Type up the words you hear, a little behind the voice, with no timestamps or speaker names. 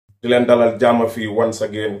di leen dalal jàmm fii once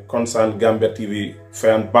again Concerned Gambia TV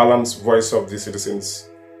fair and balanced voice of the citizens.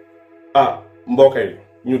 mbokk yi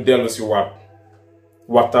ñu dellu si waat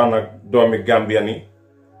waxtaan ak doomi Gambia ni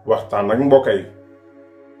waxtaan ak mbokk yi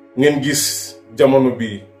ngeen gis jamono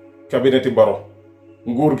bi kabineti Barrow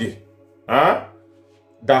nguur gi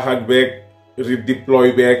daaxak beeg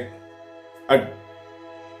redeploy beeg ak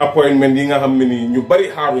appointment yi nga xam ne nii ñu bari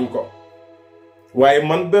xaaruñ ko waaye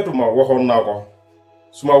man betuma waxoon naa ko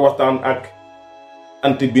suma waxtaan ak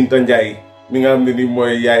Anti Binta Njaay mi nga xam ne nii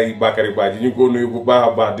mooy yaay Bakary Badji ñu ko nuyu bu baax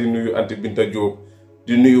a baax di nuyu Anti Binta Diop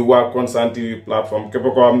di nuyu waa Concerned TV plateforme képp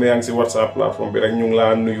koo xam ne yaa ngi si WhatsApp plateforme bi rek ñu ngi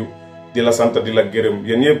laa nuyu di la sant di la gërëm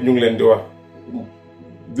yéen ñëpp ñu ngi leen di wax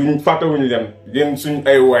duñ fàttewuñu leen yéen suñ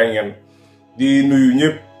ay waay ngeen di nuyu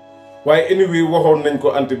ñëpp waaye anyway waxoon nañ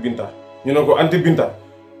ko Anti Binta ñu ne ko Anti Binta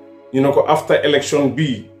ñu ne ko after election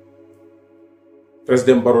bii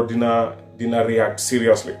President Barrow dina react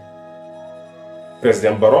seriously.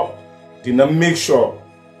 President Barrow dina make sure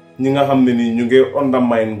ñi nga xam ne ni ñu ngi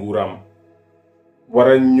undermine nguuram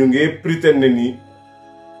wara ñu ngi pretend ne ni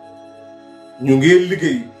ñu ngi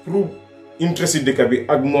liggéey pour interest yi dëkk bi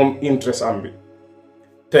ak moom interest am bi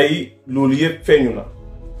tey loolu yëpp feeñu na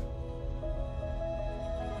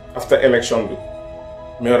after election bi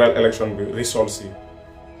mayoral election bi results yi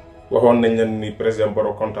waxoon nañ leen ni President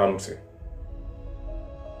Barrow kontaanu si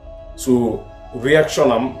su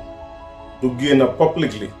reaction am du génn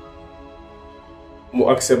publicly mu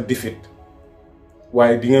accept defeat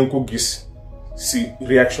waaye di ngeen ko gis si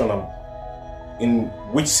reaction am in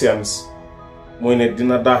which sense mooy ne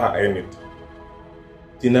dina daaxa ay nit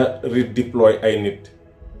dina redeploy ay nit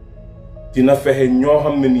dina fexe ñoo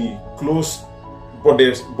xam ne nii close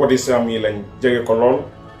body sam yi lañ jege ko lool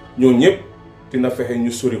ñoo ñëpp dina fexe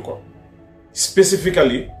ñu sori ko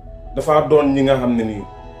specifically dafa doon ñi nga xam ne nii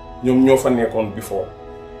ñoom ñoo fa nekkoon before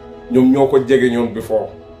ñoom ñoo ko jege ñoon before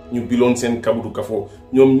ñu biloon seen kabudu kafoo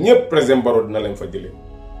ñoom ñëpp President Barrow dina leen fa jëlee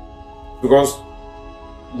because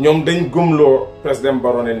ñoom dañ gëmloo President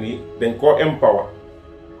Barrow ne nii dañ koo empower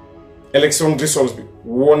election results bi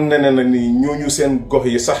woon ne na nii ñooñu seen gox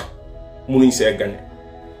yi sax munuñ see gañe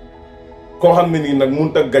koo xam ne nii nag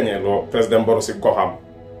mënut a gañee loo President Barrow si goxam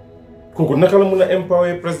kooku naka la mun a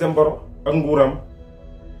empower President Barrow ak nguuram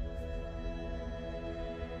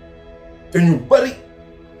te ñu bari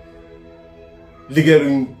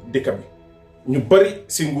liggéeyuñ dëkk bi ñu bari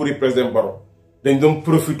si nguuri President Barrow dañ doon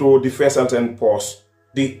profito di feesal seen poos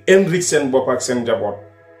di enrich seen bopp ak seen njaboot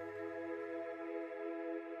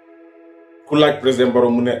ku laaj President Barrow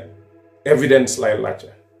mu ne evidence lay laajte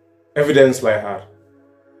evidence lay xaar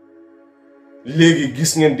léegi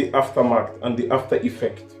gis ngeen di aftermath and the after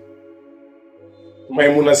effect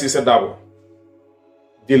Maimouna Cissé Darboe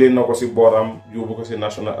jëlee na ko si booram yóbbu ko si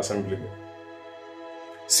National Assembly bi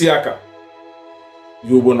Siaka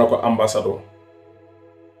yóbbu na ko ambassadeur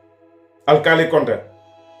Alkali Conteh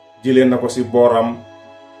jëlee na ko si booram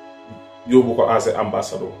yóbbu ko as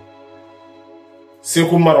ambassadeur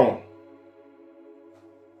Seku Marong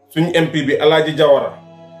suñ MP bi Alaaji Jawara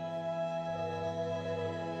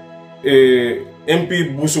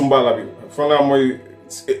MP Busumbala bi fanaa mooy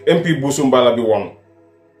MP Busumbala bi woon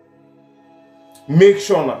make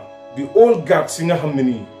sure na the old guards yi nga xam ne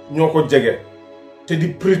nii ñoo ko jege te di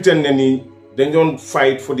pretend ne nii dañ doon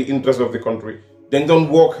fight for the interest of the country dañ doon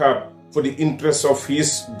work hard for the interest of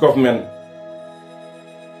his government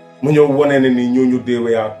mu ñëw wane ne nii ñooñu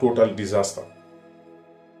deewee a total disaster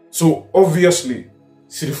so obviously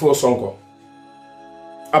Sirifo Sonko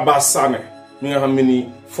Abbas Sane mi nga xam ne nii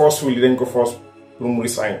forcefully dañ ko force pour mu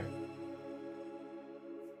resign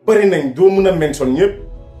bari nañ doo mën a mention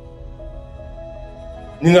ñëpp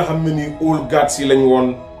ñi nga xam ne nii old guards yi lañ woon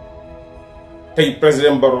tey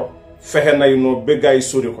President Barrow fexe nañu noo béggaay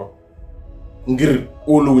sori ko ngir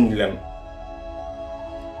óoluwuñ leen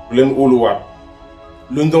bu leen óoluwaat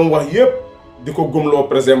luñ doon wax yépp di ko gëmloo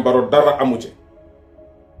President Barrow dara amu ci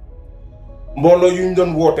mbooloo yuñ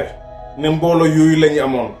doon woote ne mbooloo yooyu lañu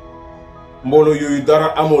amoon mbooloo yooyu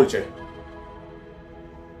dara amul ci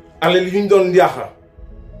alal yuñ doon yaaxa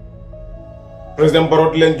President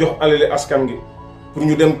Barrow di leen jox alali askan gi pour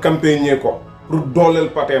ñu dem campagne ko pour dooleel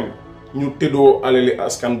pateem ñu tëddoo alali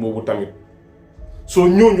askan boobu tamit soo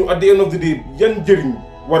ñooñu at the end of the day yan njëriñ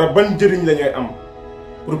war a ban njëriñ la ñuy am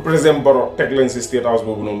pour President Barrow teg leen si State House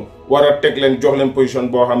boobu noonu war a teg leen jox leen position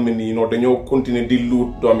boo xam ne nii dañoo continuer di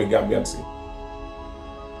luut doomi Gambian si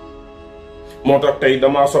moo tax tey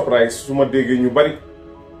damaa surprise su ma déggee ñu bari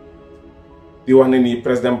di wax ne nii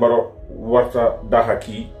President Barrow warta daaxa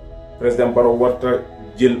kii President Barrow warta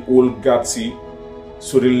jël old guards si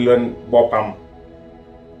soril leen boppam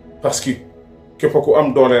parce que képp ku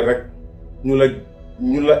am doole rek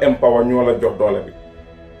ñu la empower ñoo la jox doole bi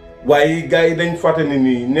waaye gars yi dañ fàtte ne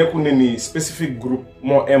nii nekku ne nii specific group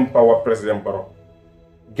moo empower président Barrow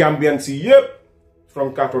Gambian si yépp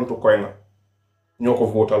from Karton to Koyna ñoo ko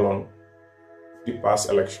votaloon di pass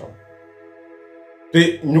election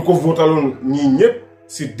te ñu ko votaloon ñii ñépp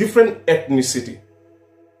si different ethnicity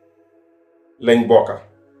lañ bokka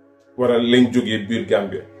wara lañ jógee biir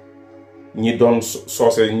Gambia ñi doon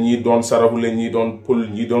soose ñi doon sarahule ñi doon pël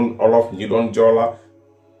ñi doon olof ñi doon joola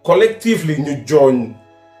collectively ñu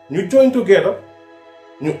join together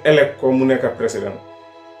ñu elect ko mu nekk président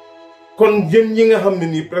kon yéen ñi nga xam ne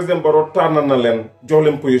nii président Barrow tànn na leen jox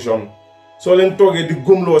leen position soo leen toogee di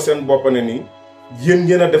gëmloo seen bopp ne nii yéen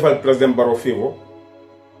ngeen a defal président Barrow favor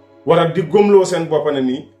wara di gëmloo seen bopp ne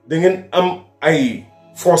nii da ngeen am ay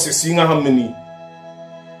forces yi nga xam ne nii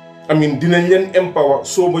amin dinañ leen empower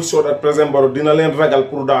so much so that président Barrow dina leen ragal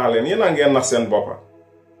pour daaxal leen yéen a ngeen nax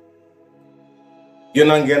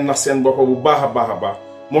seen boppa bu baax a baax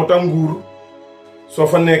moo tax nguur soo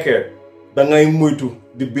fa nekkee da ngay moytu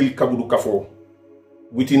di bil kabudu kafoo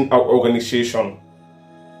within our organization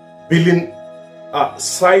building a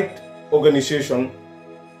side organization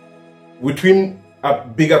within a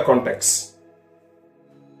bigger context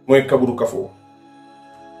mooy kabudu kafoo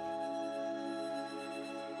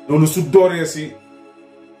loolu su dooree si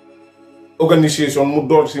organisation mu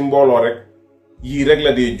door si mbooloo rek yii rek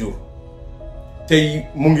la dee jur tey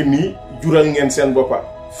mu ngi nii jural ngeen seen boppa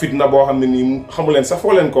fitna boo xam ne nii xamuleen sax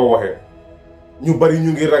foo leen koo waxee ñu bari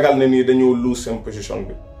ñu ngi ragal ne nii dañoo lose seen position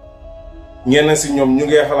bi ñenn si ñoom ñu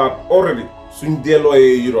ngi xalaat already suñ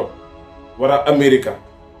dellooyee Europe wara America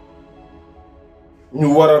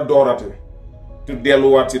ñu war a doorate te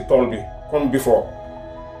delluwaat si tool bi comme before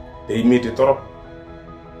day métti torop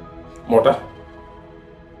moo tax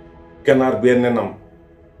ganaar bee nenam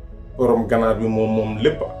borom ganaar bi moom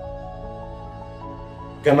lépp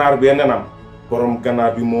ganaar bee nenam borom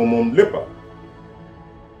ganaar bi moom lépp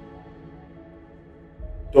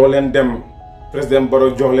doo leen dem président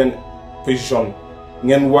Barrow jox leen position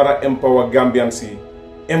ngeen war a empower Gambian si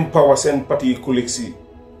empower seen parti collègue si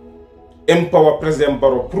empower président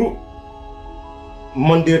Barrow pour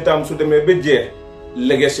mandate tam su demee ba jeex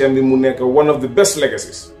legacy bi mu nekk one of the best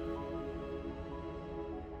legacies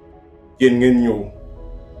yéen ngeen ñëw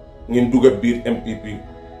ngeen dugg biir MPP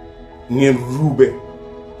ngeen ruube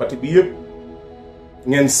parti bi yëpp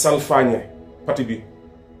ngeen salfaañe parti bi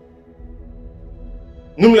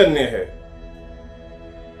nu mu leen neexee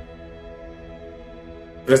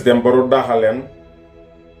président Barrow daaxal leen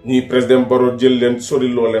ñii président Barrow jël leen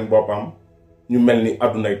soriloo leen boppam ñu mel ni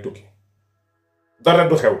àddunay tukki dara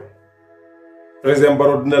du xew président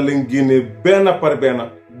Barrow dina leen génne benn par benn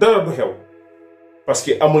dara du xew parce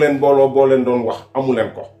que amuleen mbooloo boo leen doon wax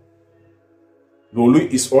amuleen ko loolu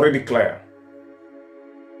is already clear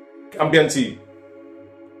Gambian si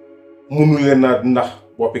munu leen naa ndax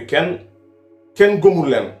boppi kenn gëmul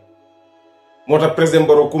leen moo tax président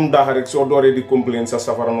Barrow kum daaxa rek soo dooree di complain sa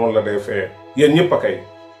safara noonu la day fee yéen ñëpp a kay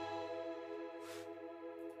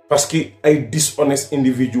parce que ay dishonest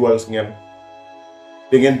individuals ngeen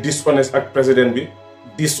da ngeen dishonest ak président bi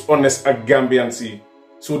dishonest ak Gambian si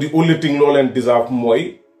so the only thing loo leen deserve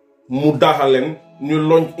mooy mu daaxal leen ñu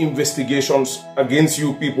launch investigations against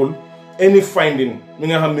you people any finding mi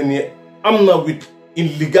nga xam ne nii am na with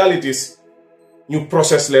illegalities ñu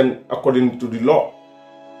process leen according to the law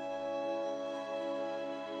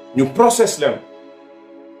ñu process leen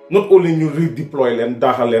not only ñu redeploy leen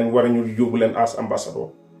daaxal leen war a ñu yóbbu leen as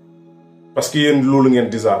ambassador parce que yéen loolu ngeen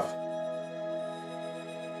deserve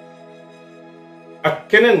ak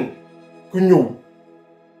keneen ku ñëw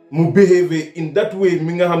mu behave in that way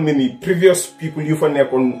mi nga xam ne nii previous people yu fa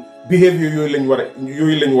nekkoon behavior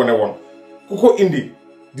yooyu lañ wane woon ku ko indi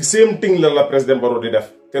the same thing la président Barrow di def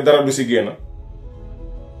te dara du si génn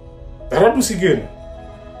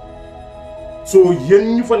so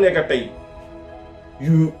yéen ñu fa nekk tey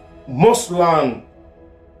you must learn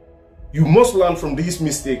from this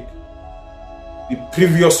mistake the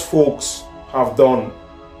previous folks have done.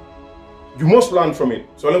 You must learn from it.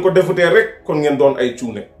 So leen ko defutee rek kon ngeen doon ay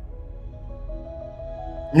cuune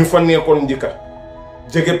ñu fa nekkoon njëkka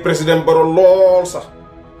jege président Barrow lool sax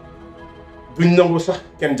duñ nangu sax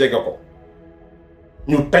kenn jege ko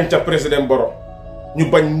ñu tànca président Barrow ñu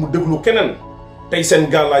bañ mu déglu keneen tey seen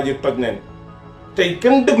gàllaaji toj neen tey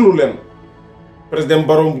kenn déglu leen président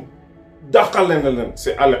Barrow dàqal leen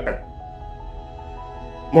c'est à l'époque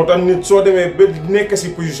moo tax nit soo demee ba nekk si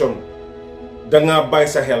position dangaa bàyyi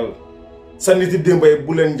sa xel sa niti démbay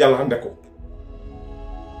bu leen njàllande ko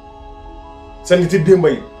sa niti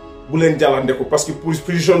démbay bu leen jalandeku parce que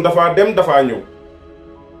position dafa dem dafa ñëw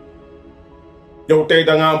yow tey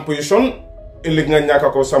da nga am position ëllëg nga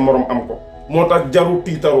ñàkk ko sa morom am ko moo tax jarul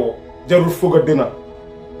tiitaroo jarul foog a dina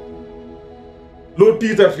loo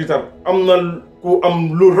tiitar am na ku am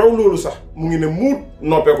lu raw loolu sax mu ngi ne muut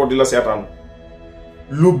noppee ko di la seetaan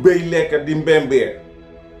lu béy lekk di mbembee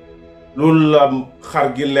loolu la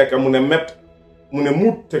xar gi lekk mu ne met mu ne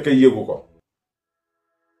muut te kay yëgu ko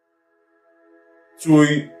su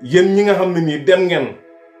yéen ñi nga xam ne nii dem ngeen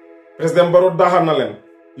président Barrow daaxal na leen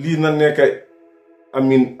lii na nekk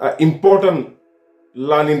important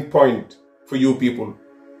learning point for you people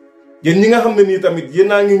yéen ñi nga xam ne nii tamit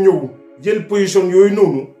yéen a ngi ñëw jël position yooyu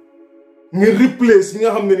noonu ngeen replace ñi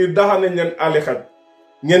nga xam ne nii daaxal nañ leen ali xaj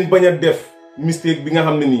ngeen bañ a def mistake bi nga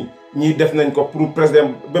xam ne nii ñii def nañ ko pour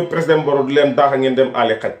président Barrow di leen daaxa ngeen dem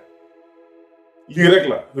ali xaj lii rek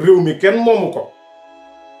la réew mi kenn moomu ko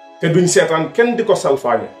te duñ seetaan kenn di ko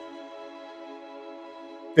salfaañe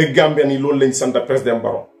te Gambien yi loolu lañ sant président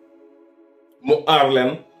Barrow mu aar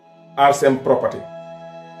leen aar seen property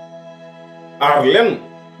aar leen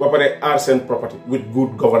ba pare aar seen property with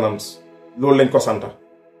good governance loolu lañ ko sant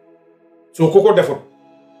soo ko defut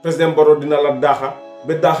président Barrow dina la daaxa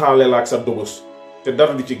ba daaxaale la ak sa dugus te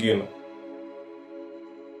dara du ci génn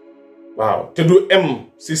waaw te du em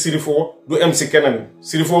si Sirifo du em si keneen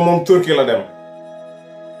Sirifo moom Turquie la dem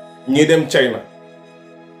ñii dem China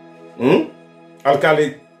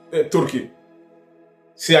Alkali Turquie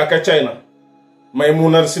Siaka China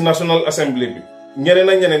Maymuna si National Assembly bi ñeneen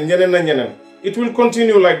a ñeneen it will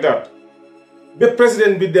continue like that ba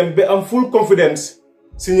président bi dem ba am full confidence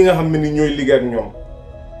si ñi nga xam ne ni ñooy liggéey ak ñoom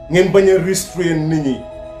ngeen bañ a restrain nit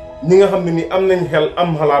ñi nga xam ne ni am nañ xel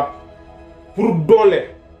am xalaat pour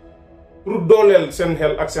dooleel seen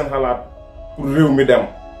xel ak seen xalaat pour réew mi dem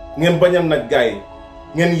ngeen bañal nag gaay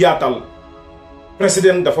ngeen yaatal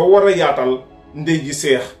président dafa war a yaatal ndey ji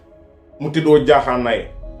seex mu tiddoo jaaxaanaay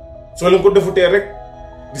soo leen ko defutee rek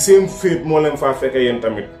di seen féet moo leen faa fekke yéen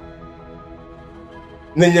tamit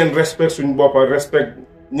nañ leen respect suñ boppa respect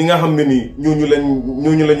ñi nga xam ne nii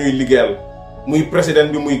ñooñu la ñuy liggéeyal muy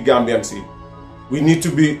président bi muy Gambian si we need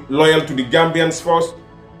to be loyal to the Gambians first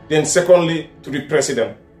then secondly to the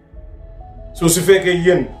president so su fekkee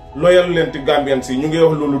yéen loyal leen ti Gambian si ñu ngi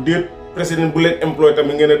wax loolu déet président bu leen employé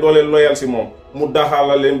tamit ngeen ne doo leen loyal si moom mu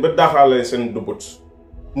daaxaala leen ba daaxaale seen dubut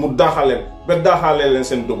mu daaxaleen ba daaxaale leen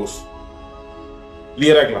seen dubus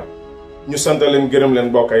lii rek la ñu sant leen gërëm leen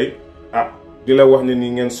mbokk yi di la wax ne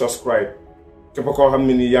nii ngeen subscribe képp koo xam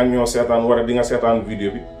ne nii yaa ngi ñoo seetaan wala di nga seetaan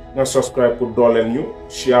vidéo bi nga subscribe pour dooleel ñu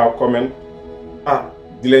share comment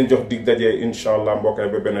di leen jox dig daje incha allah mbokk yi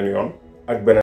ba beneen yoon ak beneen